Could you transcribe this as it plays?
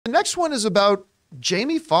The next one is about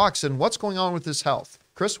Jamie Foxx and what's going on with his health.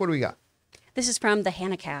 Chris, what do we got? This is from the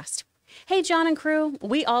HannahCast. Hey, John and crew,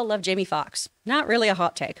 we all love Jamie Foxx. Not really a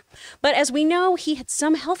hot take. But as we know, he had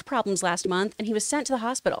some health problems last month and he was sent to the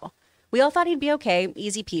hospital. We all thought he'd be okay,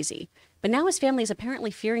 easy peasy. But now his family is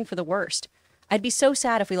apparently fearing for the worst. I'd be so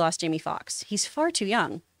sad if we lost Jamie Foxx. He's far too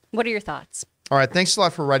young. What are your thoughts? All right, thanks a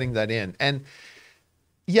lot for writing that in. And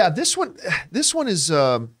yeah, this one is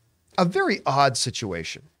a very odd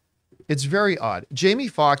situation. It's very odd. Jamie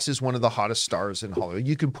Foxx is one of the hottest stars in Hollywood.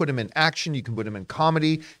 You can put him in action. You can put him in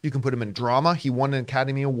comedy. You can put him in drama. He won an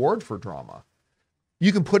Academy Award for drama.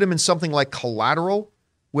 You can put him in something like Collateral,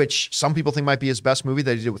 which some people think might be his best movie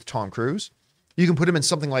that he did with Tom Cruise. You can put him in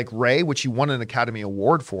something like Ray, which he won an Academy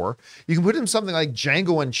Award for. You can put him in something like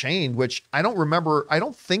Django Unchained, which I don't remember. I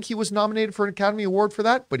don't think he was nominated for an Academy Award for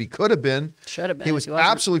that, but he could have been. Should have been. He was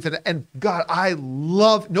absolutely fit. And God,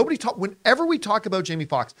 whenever we talk about Jamie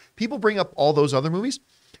Foxx, people bring up all those other movies.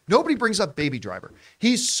 Nobody brings up Baby Driver.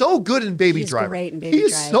 He's so good in Baby Driver. Great in Baby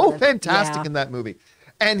Driver. He's so fantastic in that movie.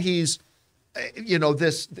 And he's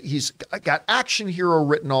got action hero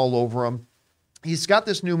written all over him. He's got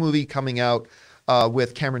this new movie coming out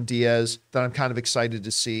with Cameron Diaz that I'm kind of excited to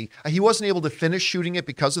see. He wasn't able to finish shooting it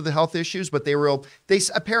because of the health issues, but they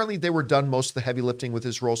apparently were done most of the heavy lifting with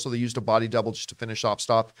his role, so they used a body double just to finish off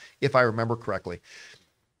stuff, if I remember correctly.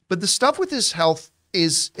 But the stuff with his health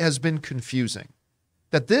has been confusing.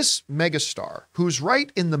 That this megastar, who's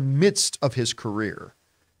right in the midst of his career,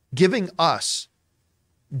 giving us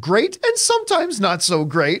great and sometimes not so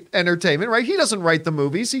great entertainment, right? He doesn't write the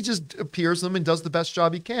movies. He just appears in them and does the best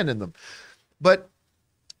job he can in them. But,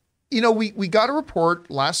 we got a report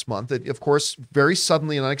last month that, of course, very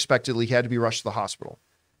suddenly and unexpectedly, he had to be rushed to the hospital.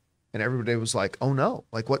 And everybody was like, oh no,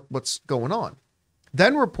 like what's going on?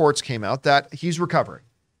 Then reports came out that he's recovering.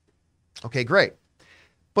 Okay, great.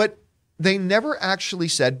 But they never actually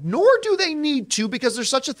said, nor do they need to, because there's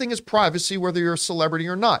such a thing as privacy, whether you're a celebrity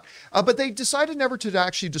or not. But they decided never to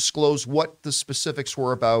actually disclose what the specifics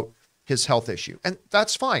were about his health issue. And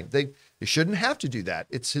that's fine. They shouldn't have to do that.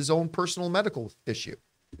 It's his own personal medical issue.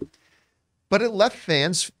 But it left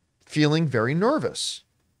fans feeling very nervous.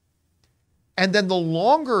 And then the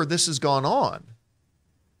longer this has gone on,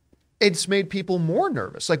 it's made people more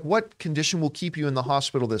nervous. Like, what condition will keep you in the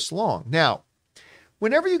hospital this long? Now,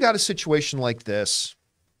 whenever you got a situation like this,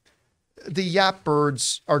 the yap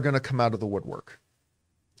birds are going to come out of the woodwork.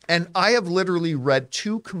 And I have literally read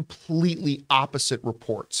two completely opposite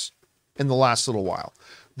reports in the last little while.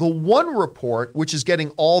 The one report, which is getting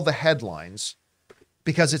all the headlines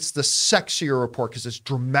because it's the sexier report because it's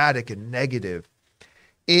dramatic and negative,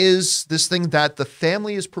 is this thing that the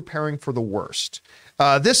family is preparing for the worst.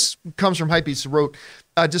 This comes from Hypebeast, who wrote,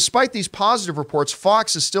 despite these positive reports,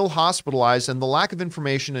 Fox is still hospitalized, and the lack of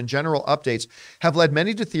information and general updates have led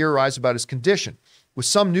many to theorize about his condition, with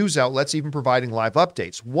some news outlets even providing live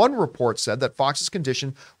updates. One report said that Fox's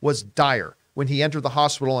condition was dire when he entered the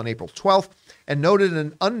hospital on April 12th, and noted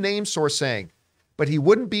an unnamed source saying, but he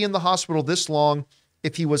wouldn't be in the hospital this long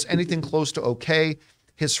if he was anything close to okay.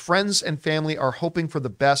 His friends and family are hoping for the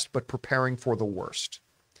best, but preparing for the worst.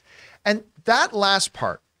 And that last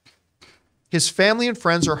part, his family and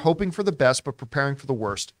friends are hoping for the best, but preparing for the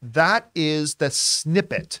worst. That is the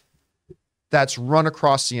snippet that's run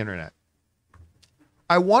across the internet.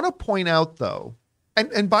 I want to point out, though,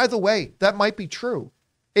 and by the way, that might be true.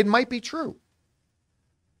 It might be true.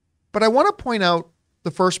 But I want to point out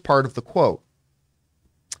the first part of the quote.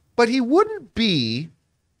 But he wouldn't be,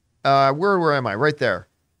 where am I? Right there.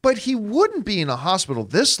 But he wouldn't be in a hospital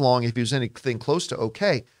this long if he was anything close to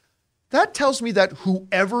okay. That tells me that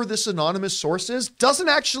whoever this anonymous source is doesn't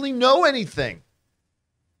actually know anything.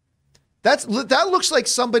 That looks like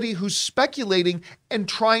somebody who's speculating and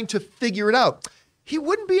trying to figure it out. He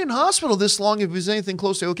wouldn't be in hospital this long if he was anything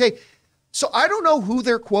close to okay. So I don't know who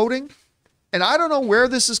they're quoting, and I don't know where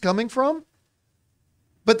this is coming from.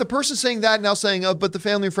 But the person saying that now saying, oh, but the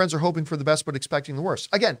family and friends are hoping for the best, but expecting the worst.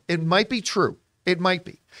 Again, it might be true. It might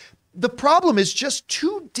be. The problem is just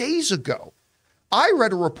 2 days ago, I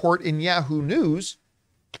read a report in Yahoo News.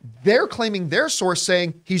 They're claiming their source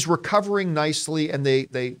saying he's recovering nicely and they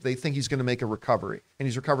think he's going to make a recovery and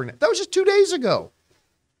he's recovering. That was just 2 days ago.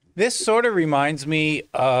 This sort of reminds me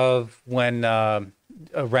of when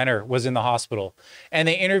Renner was in the hospital and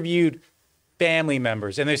they interviewed family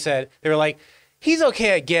members and they were like, he's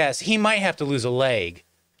okay, I guess. He might have to lose a leg.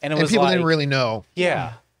 And people didn't really know.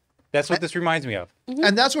 Yeah. That's what this reminds me of.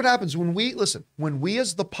 And that's what happens when we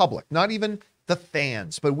as the public, not even the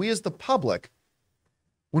fans, but we as the public,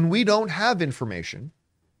 when we don't have information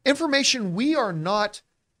we are not,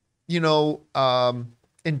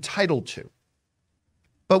 entitled to.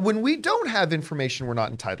 But when we don't have information we're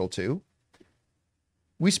not entitled to,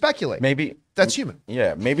 we speculate. Maybe that's human.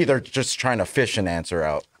 Yeah, maybe they're just trying to fish an answer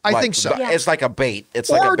out. I think so. Yeah. It's like a bait. It's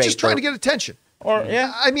like a bait. Or just trying to get attention. Or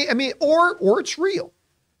yeah. I mean, or it's real.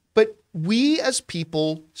 But we as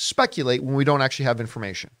people speculate when we don't actually have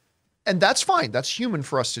information. And that's fine. That's human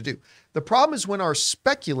for us to do. The problem is when our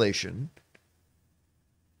speculation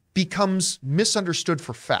becomes misunderstood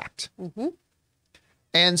for fact. Mm-hmm.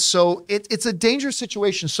 And so it's a dangerous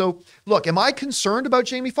situation. So look, am I concerned about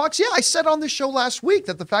Jamie Foxx? Yeah, I said on this show last week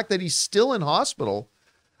that the fact that he's still in hospital,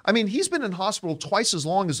 I mean, he's been in hospital twice as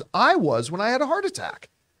long as I was when I had a heart attack.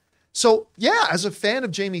 So yeah, as a fan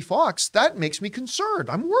of Jamie Foxx, that makes me concerned.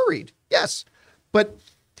 I'm worried. Yes. But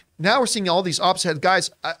now we're seeing all these opposite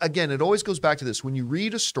guys. Again, it always goes back to this. When you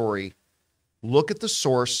read a story, look at the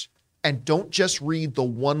source and don't just read the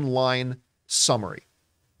one-line summary.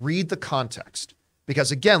 Read the context.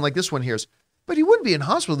 Because again, like this one here is, but he wouldn't be in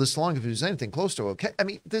hospital this long if he was anything close to okay. I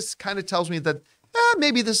mean, this kind of tells me that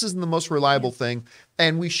maybe this isn't the most reliable thing,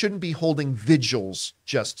 and we shouldn't be holding vigils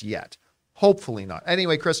just yet. Hopefully not.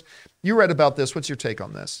 Anyway, Chris, you read about this. What's your take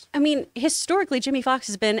on this? I mean, historically, Jamie Foxx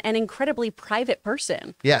has been an incredibly private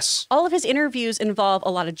person. Yes. All of his interviews involve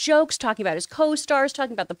a lot of jokes, talking about his co-stars,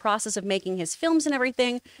 talking about the process of making his films and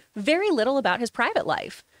everything. Very little about his private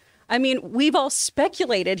life. I mean, we've all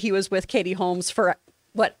speculated he was with Katie Holmes for,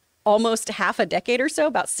 what, almost half a decade or so,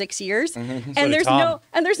 about 6 years. Mm-hmm. And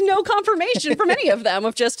there's no confirmation from any of them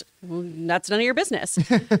of just, well, that's none of your business.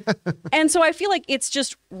 And so I feel like it's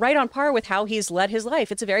just right on par with how he's led his life.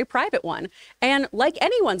 It's a very private one. And like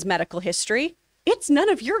anyone's medical history, it's none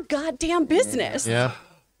of your goddamn business. Yeah.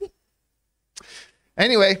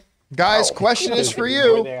 Anyway, guys, question is for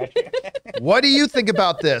you. What do you think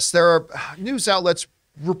about this? There are news outlets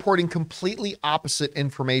reporting completely opposite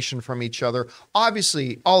information from each other.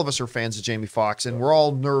 Obviously, all of us are fans of Jamie Foxx, and we're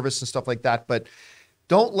all nervous and stuff like that, but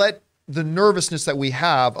don't let the nervousness that we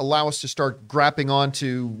have allow us to start grappling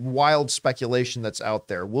onto wild speculation that's out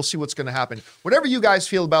there. We'll see what's going to happen. Whatever you guys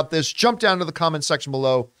feel about this, jump down to the comment section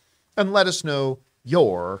below and let us know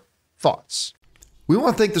your thoughts. We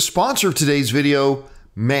want to thank the sponsor of today's video,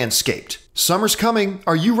 Manscaped. Summer's coming.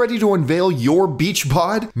 Are you ready to unveil your beach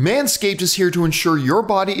bod? Manscaped is here to ensure your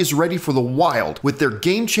body is ready for the wild with their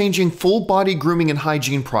game-changing full body grooming and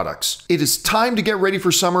hygiene products. It is time to get ready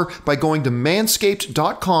for summer by going to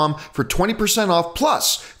manscaped.com for 20% off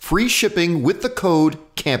plus free shipping with the code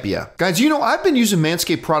Campea. Guys, you know, I've been using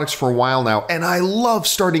Manscaped products for a while now, and I love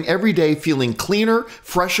starting every day feeling cleaner,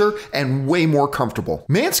 fresher, and way more comfortable.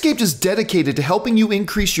 Manscaped is dedicated to helping you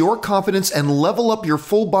increase your confidence and level up your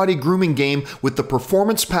full body grooming game with the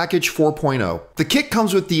Performance Package 4.0. The kit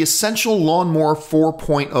comes with the Essential Lawnmower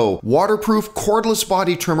 4.0, waterproof cordless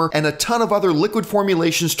body trimmer, and a ton of other liquid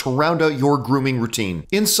formulations to round out your grooming routine.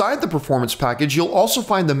 Inside the Performance Package, you'll also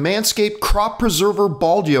find the Manscaped Crop Preserver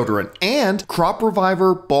Ball Deodorant and Crop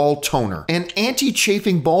Reviver Ball Toner, an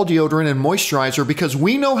anti-chafing ball deodorant and moisturizer, because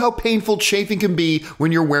we know how painful chafing can be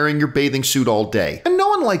when you're wearing your bathing suit all day. And no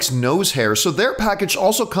one likes nose hair, so their package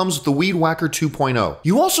also comes with the Weed Whacker 2.0.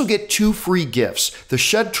 You also get 2 free gifts: the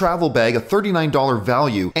Shed Travel Bag, a $39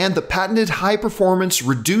 value, and the patented high-performance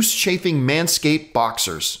reduced chafing Manscaped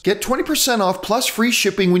Boxers. Get 20% off plus free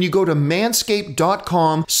shipping when you go to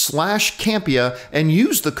manscaped.com/Campea and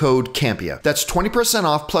use the code Campea. That's 20%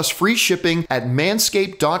 off plus free shipping at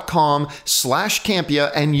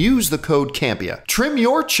manscaped.com/Campea and use the code Campea. Trim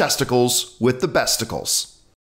your chesticles with the besticles.